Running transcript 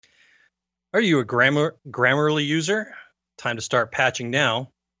Are you a Grammarly user? Time to start patching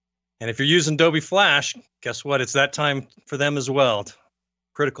now. And if you're using Adobe Flash, guess what? It's that time for them as well.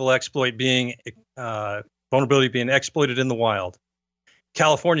 Critical exploit being vulnerability being exploited in the wild.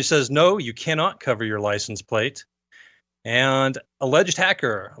 California says no, you cannot cover your license plate. And alleged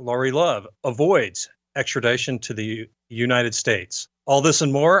hacker Laurie Love avoids extradition to the United States. All this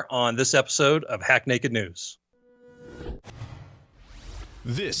and more on this episode of Hack Naked News.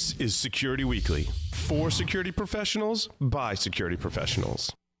 This is Security Weekly, for security professionals, by security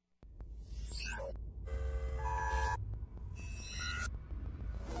professionals.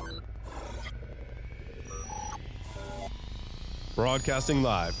 Broadcasting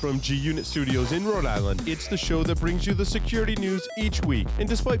live from G-Unit Studios in Rhode Island, it's the show that brings you the security news each week. And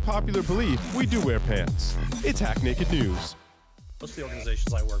despite popular belief, we do wear pants. It's Hack Naked News. Most of the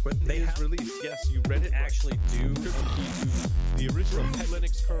organizations I work with, They released, yes, you read it, actually do. the original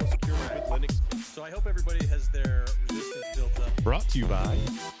Linux kernel security with Linux. So I hope everybody has their resistance built up. Brought to you by...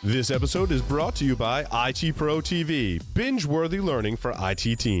 This episode is brought to you by IT Pro TV, binge-worthy learning for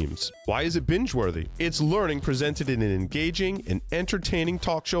IT teams. Why is it binge-worthy? It's learning presented in an engaging and entertaining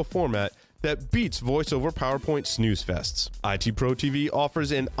talk show format that beats voice-over PowerPoint snooze fests. IT Pro TV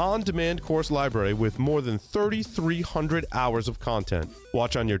offers an on-demand course library with more than 3,300 hours of content.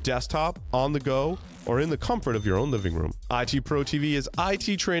 Watch on your desktop, on the go, or in the comfort of your own living room. IT Pro TV is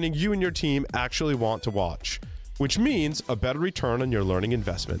IT training you and your team actually want to watch, which means a better return on your learning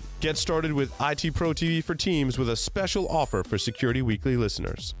investment. Get started with IT Pro TV for Teams with a special offer for Security Weekly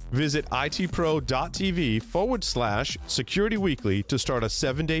listeners. Visit itpro.tv/Security Weekly to start a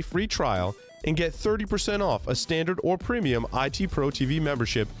 7-day free trial and get 30% off a standard or premium IT Pro TV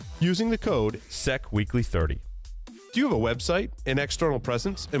membership using the code SECWeekly30. Do you have a website, an external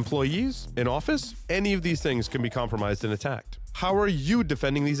presence, employees, an office? Any of these things can be compromised and attacked. How are you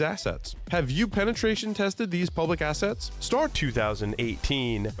defending these assets? Have you penetration tested these public assets? Start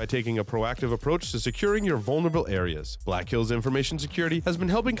 2018 by taking a proactive approach to securing your vulnerable areas. Black Hills Information Security has been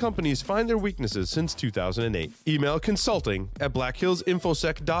helping companies find their weaknesses since 2008. Email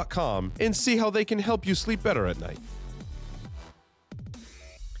consulting@blackhillsinfosec.com and see how they can help you sleep better at night.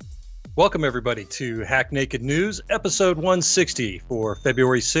 Welcome, everybody, to Hack Naked News, episode 160 for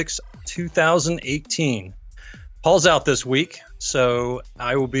February 6, 2018. Paul's out this week, so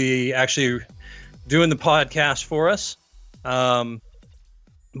I will be actually doing the podcast for us.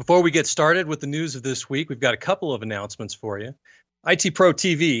 Before we get started with the news of this week, we've got a couple of announcements for you. IT Pro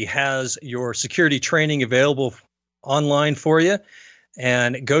TV has your security training available online for you,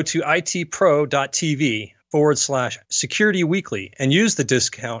 and go to itpro.tv/Security Weekly and use the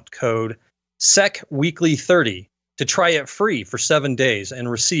discount code SECWeekly30 to try it free for 7 days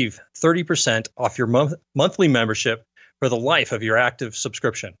and receive 30% off your monthly membership for the life of your active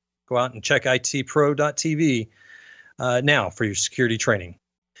subscription. Go out and check itpro.tv now for your security training.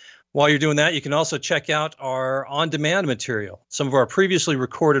 While you're doing that, you can also check out our on-demand material. Some of our previously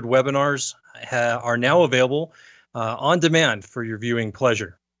recorded webinars are now available on demand for your viewing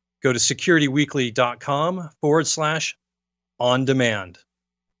pleasure. Go to securityweekly.com/on-demand.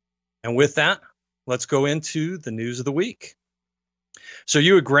 And with that, let's go into the news of the week. So,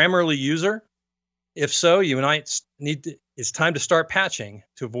 you a Grammarly user? If so, you might it's time to start patching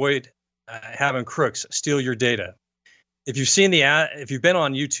to avoid having crooks steal your data. If you've seen the ad, if you've been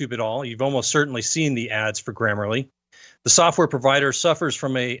on YouTube at all, you've almost certainly seen the ads for Grammarly. The software provider suffered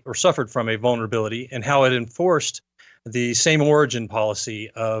from a vulnerability and how it enforced the same origin policy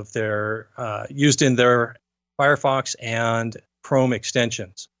of their used in their Firefox and Chrome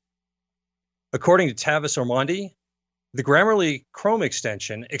extensions. According to Tavis Ormandy, the Grammarly Chrome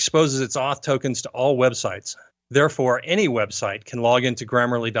extension exposes its auth tokens to all websites. Therefore, any website can log into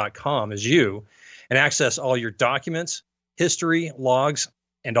Grammarly.com as you and access all your documents, history, logs,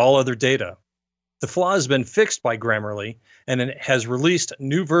 and all other data. The flaw has been fixed by Grammarly, and it has released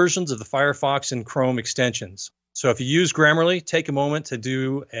new versions of the Firefox and Chrome extensions. So if you use Grammarly, take a moment to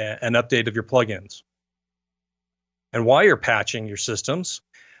do an update of your plugins. And while you're patching your systems,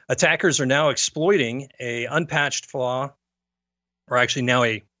 attackers are now exploiting a unpatched flaw, or actually now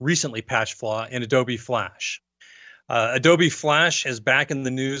a recently patched flaw in Adobe Flash. Adobe Flash is back in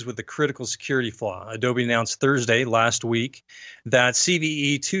the news with the critical security flaw. Adobe announced Thursday last week that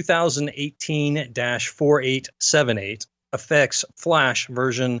CVE 2018-4878 affects Flash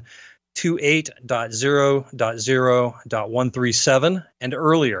version 28.0.0.137 and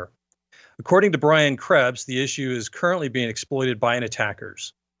earlier. According to Brian Krebs, the issue is currently being exploited by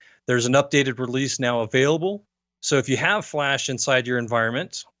attackers. There's an updated release now available, so if you have Flash inside your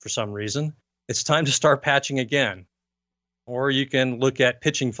environment for some reason, it's time to start patching again. or you can look at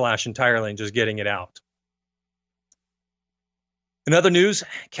pitching flash entirely and just getting it out. In other news,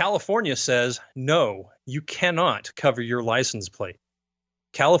 California says, no, you cannot cover your license plate.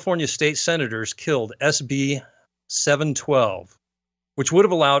 California state senators killed SB 712, which would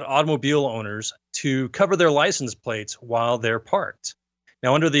have allowed automobile owners to cover their license plates while they're parked.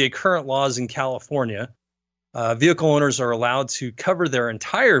 Now, under the current laws in California, vehicle owners are allowed to cover their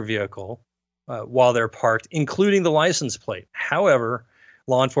entire vehicle while they're parked, including the license plate. However,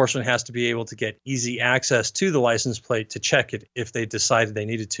 law enforcement has to be able to get easy access to the license plate to check it if they decided they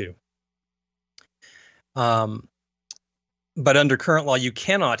needed to. But under current law, you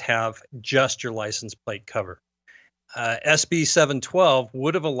cannot have just your license plate covered. SB 712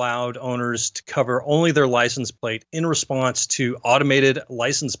 would have allowed owners to cover only their license plate in response to automated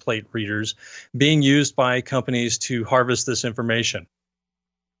license plate readers being used by companies to harvest this information.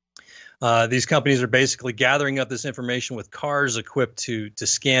 These companies are basically gathering up this information with cars equipped to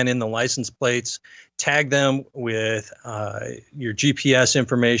scan in the license plates, tag them with your GPS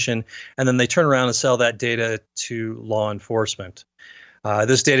information, and then they turn around and sell that data to law enforcement.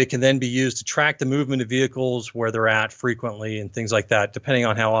 This data can then be used to track the movement of vehicles, where they're at frequently, and things like that, depending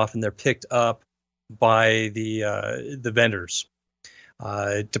on how often they're picked up by the vendors.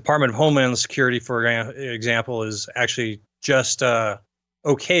 Department of Homeland Security, for example, is actually just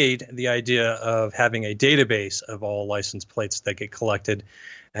okayed the idea of having a database of all license plates that get collected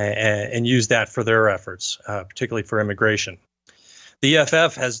and use that for their efforts, particularly for immigration. The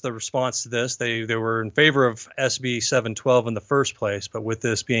EFF has the response to this. They were in favor of SB 712 in the first place, but with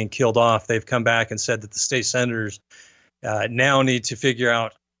this being killed off, they've come back and said that the state senators now need to figure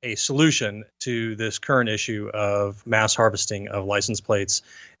out a solution to this current issue of mass harvesting of license plates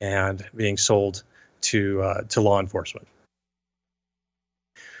and being sold to law enforcement.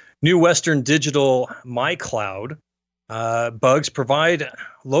 New Western Digital MyCloud bugs provide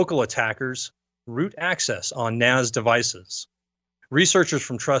local attackers root access on NAS devices. Researchers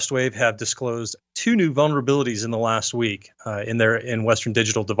from TrustWave have disclosed 2 new vulnerabilities in the last week in Western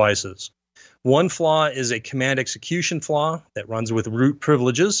Digital devices. One flaw is a command execution flaw that runs with root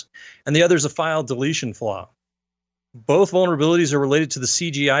privileges, and the other is a file deletion flaw. Both vulnerabilities are related to the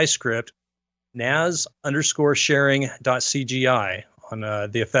CGI script nas_sharing.cgi on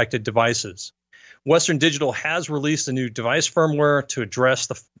the affected devices. Western Digital has released a new device firmware to address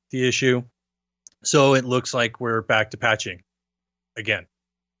the issue, so it looks like we're back to patching again.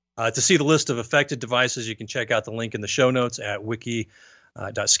 To see the list of affected devices, you can check out the link in the show notes at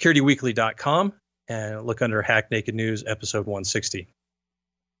wiki.securityweekly.com and look under Hack Naked News, episode 160.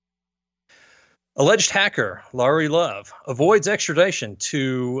 Alleged hacker Laurie Love avoids extradition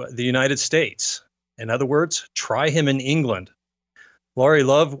to the United States. In other words, try him in England. Laurie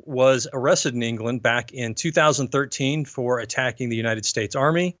Love was arrested in England back in 2013 for attacking the United States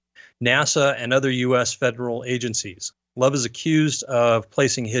Army, NASA, and other U.S. federal agencies. Love is accused of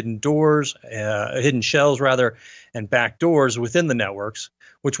placing hidden shells, and back doors within the networks,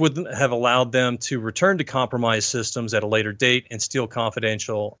 which would have allowed them to return to compromised systems at a later date and steal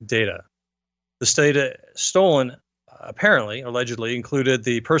confidential data. The data stolen, allegedly, included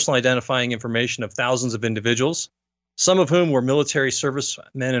the personal identifying information of thousands of individuals, some of whom were military service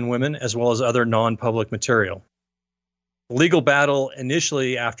men and women, as well as other non-public material. The legal battle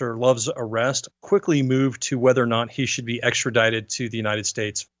initially after Love's arrest quickly moved to whether or not he should be extradited to the United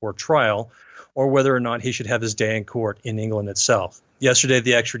States for trial, or whether or not he should have his day in court in England itself. Yesterday,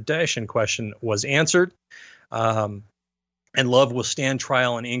 the extradition question was answered, and Love will stand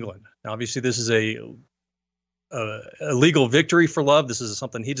trial in England. Now, obviously, this is a legal victory for Love. This is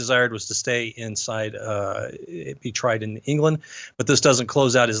something he desired, was to stay inside, be tried in England. But this doesn't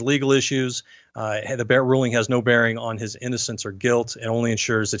close out his legal issues. The ruling has no bearing on his innocence or guilt. It only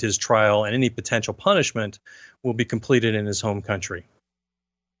ensures that his trial and any potential punishment will be completed in his home country.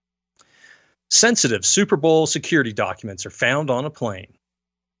 Sensitive Super Bowl security documents are found on a plane.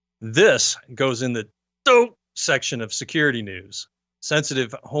 This goes in the dope section of security news.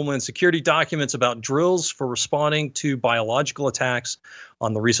 Sensitive Homeland Security documents about drills for responding to biological attacks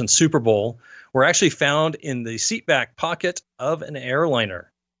on the recent Super Bowl were actually found in the seatback pocket of an airliner.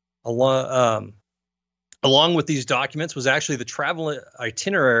 Along with these documents was actually the travel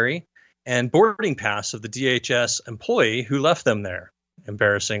itinerary and boarding pass of the DHS employee who left them there,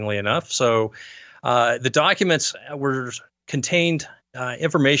 embarrassingly enough. So the documents contained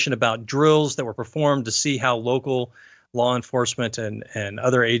information about drills that were performed to see how local law enforcement and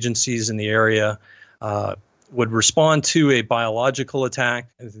other agencies in the area would respond to a biological attack.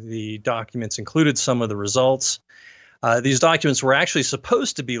 The documents included some of the results. These documents were actually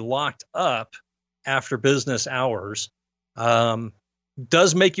supposed to be locked up after business hours,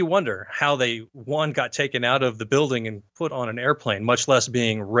 Does make you wonder how one got taken out of the building and put on an airplane, much less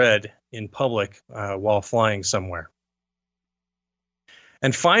being read in public while flying somewhere.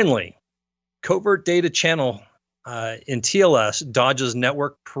 And finally, covert data channel in TLS dodges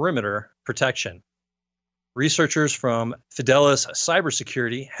network perimeter protection. Researchers from Fidelis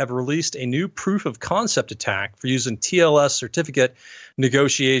Cybersecurity have released a new proof of concept attack for using TLS certificate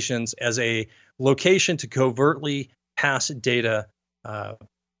negotiations as a location to covertly pass data out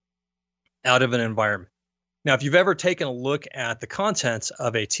of an environment. Now, if you've ever taken a look at the contents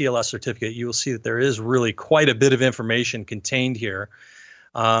of a TLS certificate, you will see that there is really quite a bit of information contained here,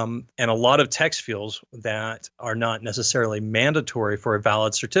 and a lot of text fields that are not necessarily mandatory for a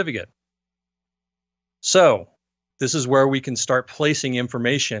valid certificate. So this is where we can start placing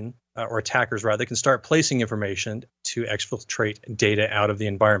information, or attackers rather, can start placing information to exfiltrate data out of the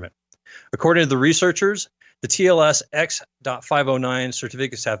environment. According to the researchers, the TLS X.509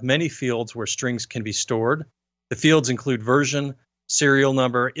 certificates have many fields where strings can be stored. The fields include version, serial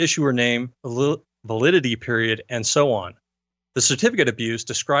number, issuer name, validity period, and so on. The certificate abuse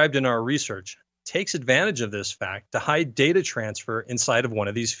described in our research takes advantage of this fact to hide data transfer inside of one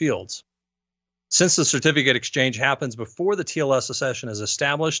of these fields. Since the certificate exchange happens before the TLS session is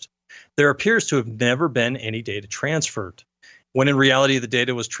established, there appears to have never been any data transferred, when in reality the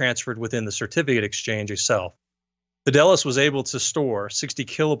data was transferred within the certificate exchange itself. Fidelis was able to store 60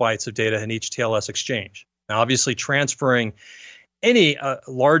 kilobytes of data in each TLS exchange. Now, obviously, transferring any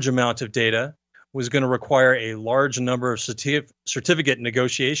large amount of data was going to require a large number of certificate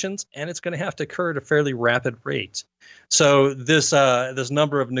negotiations, and it's going to have to occur at a fairly rapid rate. So this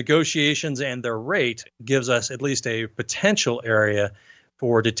number of negotiations and their rate gives us at least a potential area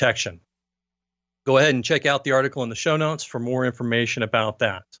for detection. Go ahead and check out the article in the show notes for more information about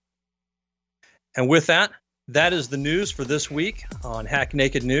that. And with that, that is the news for this week on Hack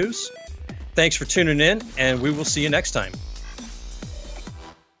Naked News. Thanks for tuning in, and we will see you next time.